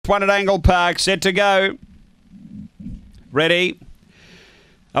1 at Angle-Park. Set to go. Ready.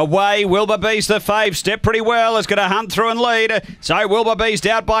 Away, Wilburbeast, the fave, stepped pretty well. It's going to hunt through and lead. So Wilburbeast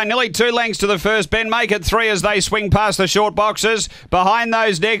out by nearly 2 lengths to the first bend. Make it 3 as they swing past the short boxes. Behind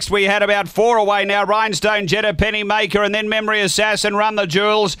those next, we had about 4 away now. Rhinestone Jetta, Penny Maker, and then Memory Assassin, Run the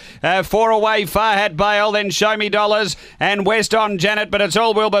Jewels. 4 away, Farhat Bale, then Show Me Dollars, and West on Janet, but it's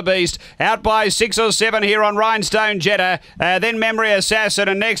all Wilburbeast. Out by 6 or 7 here on Rhinestone Jetta, then Memory Assassin,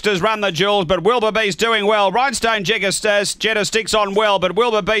 and next is Run the Jewels, but Wilburbeast doing well. Rhinestone Jetta sticks on well, but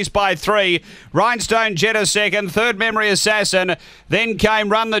Wilburbeast by 3. Rhinestone Jetta second, third Memory Assassin. Then came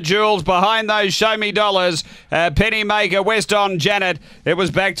Run the Jewels. Behind those, Show Me Dollars. Penny Maker, West on Janet. It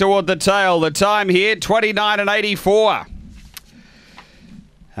was back toward the tail. The time here, 29:84.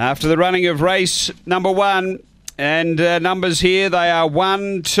 After the running of race number 1, and numbers here, they are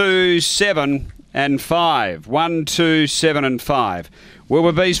 1, 2, 7 and 5. 1, 2, 7 and 5.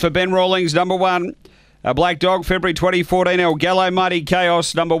 Wilburbeast for Ben Rawlings, number 1. A Black Dog, February 2014, El Gallo Mighty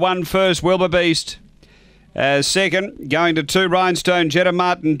Chaos, number 1 first, Wilburbeast. Second, going to 2, Rhinestone Jetta,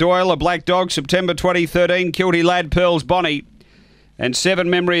 Martin Doyle, A Black Dog, September 2013, Kilty Lad, Pearls Bonnie. And 7,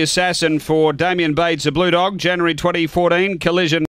 Memory Assassin for Damien Bates, A Blue Dog, January 2014, Collision.